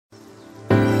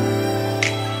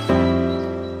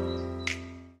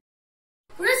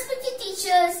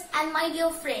teachers and my dear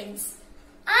friends.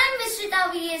 I am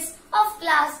Visritha VS of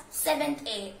class 7th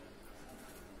A.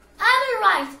 I will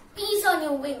write peace on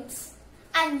your wings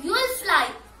and you will fly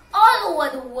all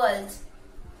over the world.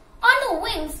 On the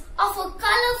wings of a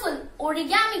colorful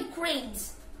origami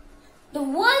cranes, the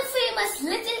world famous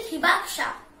little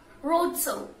Hibakusha wrote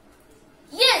so.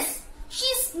 Yes, she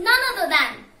is none other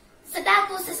than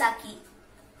Sadako Sasaki.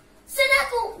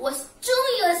 Sadako was 2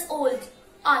 years old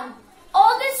on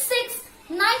August 6,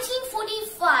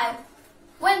 1945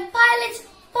 when pilot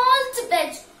Paul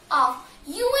Tibbett of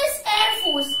US Air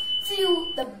Force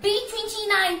flew the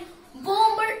B-29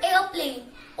 bomber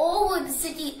airplane over the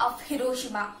city of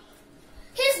Hiroshima.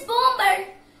 His bomber,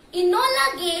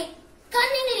 Enola Gay,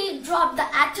 cunningly dropped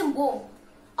the atom bomb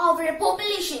over a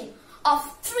population of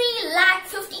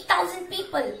 350,000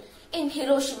 people in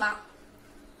Hiroshima.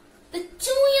 The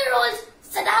 2-year-old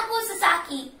Sadako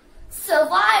Sasaki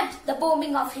survived the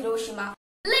bombing of Hiroshima.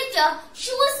 Later,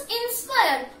 she was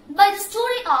inspired by the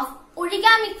story of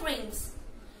origami cranes.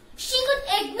 She could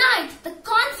ignite the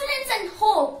confidence and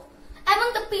hope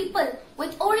among the people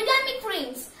with origami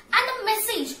cranes and the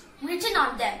message written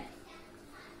on them.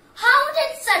 How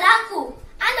did Sadako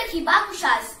and the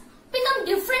Hibakushas become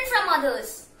different from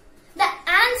others? The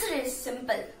answer is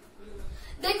simple.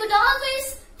 They could always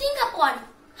think upon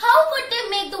how could they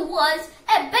make the world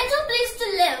a better place to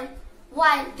live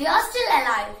while they are still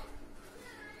alive.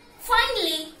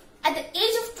 Finally, at the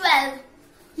age of 12,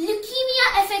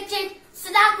 leukemia affected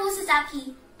Sadako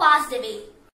Sasaki passed away.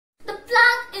 The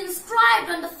plaque inscribed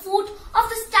on the foot of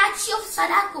the statue of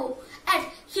Sadako at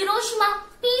Hiroshima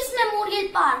Peace Memorial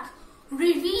Park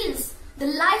reveals the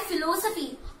life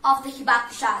philosophy of the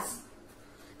Hibakushas.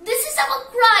 This is our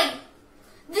cry.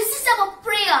 This is our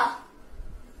prayer.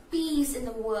 Peace in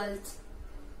the world.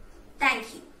 Thank you.